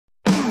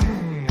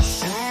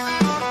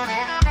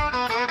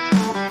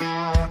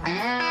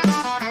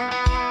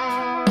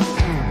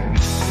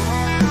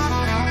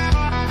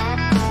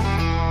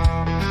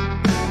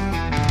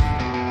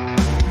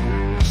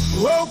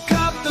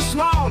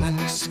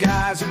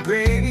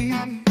babe.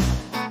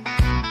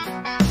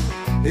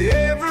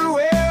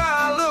 Everywhere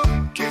I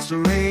look, it's a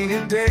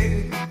rainy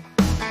day.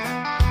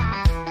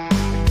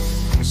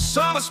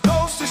 Summer's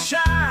supposed to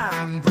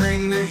shine,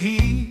 bring the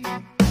heat,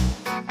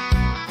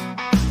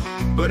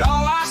 but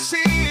all I see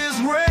is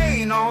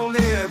rain on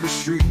every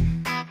street.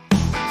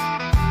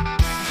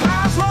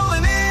 Clouds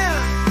rolling in,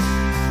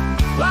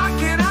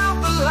 blocking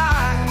out the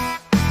light.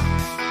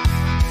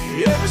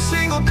 Every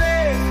single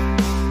day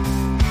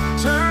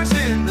turns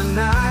into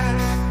night.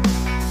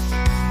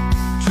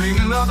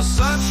 Dreaming of the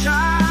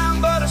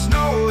sunshine, but it's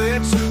nowhere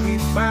to be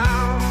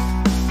found.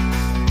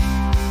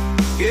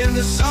 In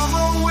the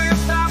summer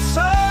without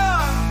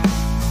sun,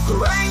 the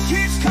rain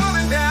keeps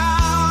coming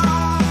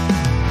down.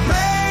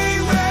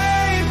 Rain,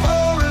 rain,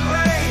 pouring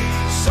rain.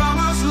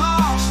 Summer's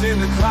lost in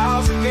the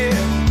clouds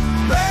again.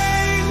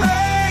 Rain,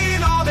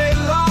 rain, all day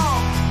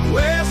long.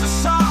 Where's the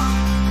sun?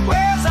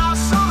 Where's our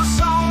summer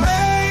song?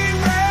 Rain,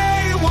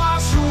 rain,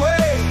 wash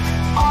away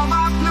all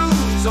my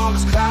blues on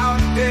this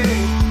cloudy day.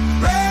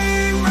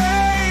 Rain,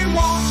 rain,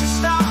 won't you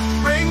stop?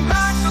 Bring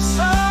back the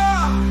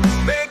sun.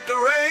 Make the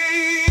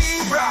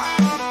rain drop.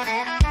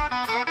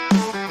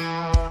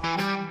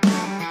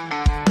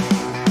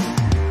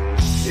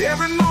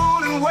 Every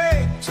morning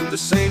wake to the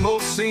same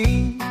old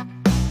scene.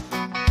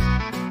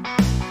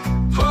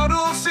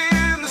 Puddles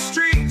in the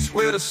streets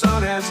where the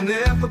sun has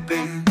never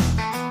been.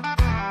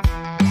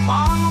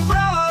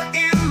 Umbrella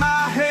in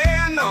my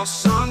hand, no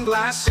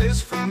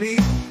sunglasses for me.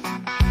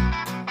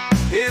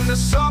 In the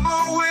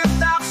summer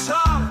without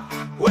sun,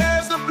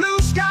 where's the blue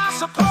sky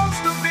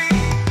supposed to be?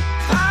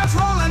 Clouds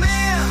rolling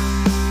in,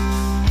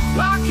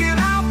 blocking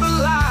out the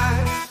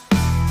light.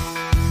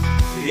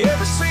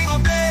 Every single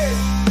day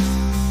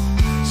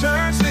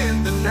turns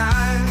into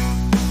night.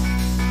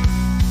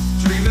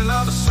 Dreaming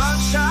of the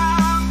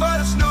sunshine, but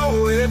it's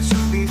nowhere to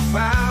be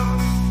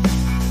found.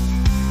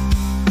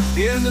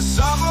 In the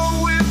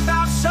summer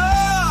without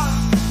sun,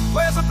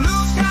 where's the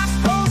blue sky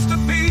supposed to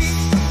be?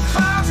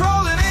 Clouds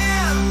rolling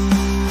in,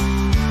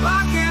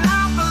 blocking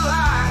out the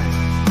light.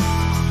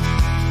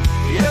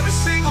 Every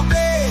single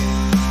day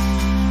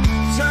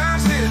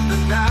turns into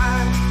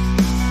night.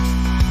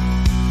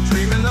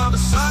 Dreaming of the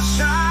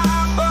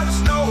sunshine, but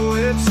it's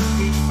nowhere to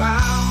be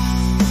found.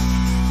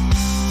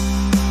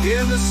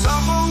 In the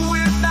summer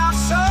without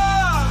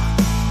sun,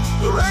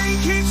 the rain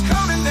keeps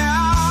coming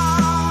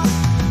down.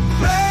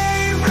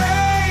 Rain,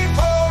 rain,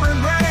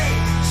 pouring rain.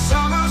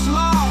 Summer's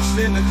lost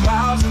in the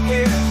clouds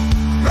again.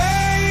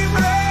 Rain,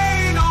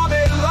 rain, all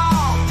day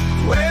long.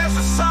 Where's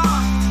the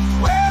sun?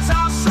 Where's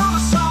our summer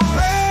song?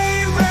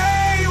 Rain,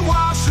 rain,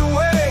 wash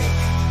away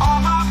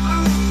all my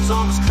blues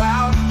on this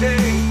cloudy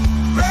day.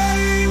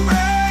 Rain,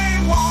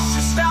 rain, won't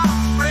you stop?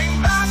 Bring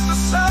back the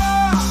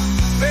sun.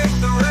 Make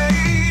the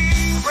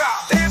rain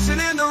drop. Dancing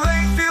in the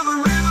rain, feel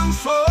the rhythm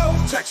flow.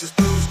 Texas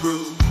blues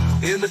groove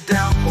in the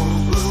downpour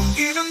blue.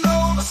 Even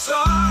though the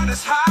sun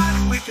is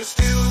high, we can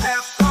still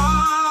have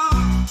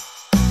fun.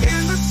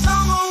 In the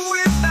summer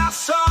without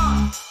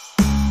sun,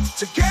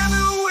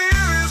 together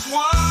we're as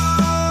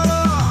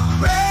one.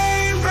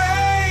 Rain,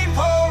 rain,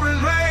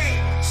 pouring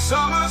rain.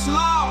 Summer's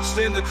lost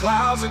in the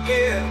clouds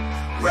again.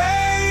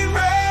 Rain,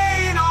 rain.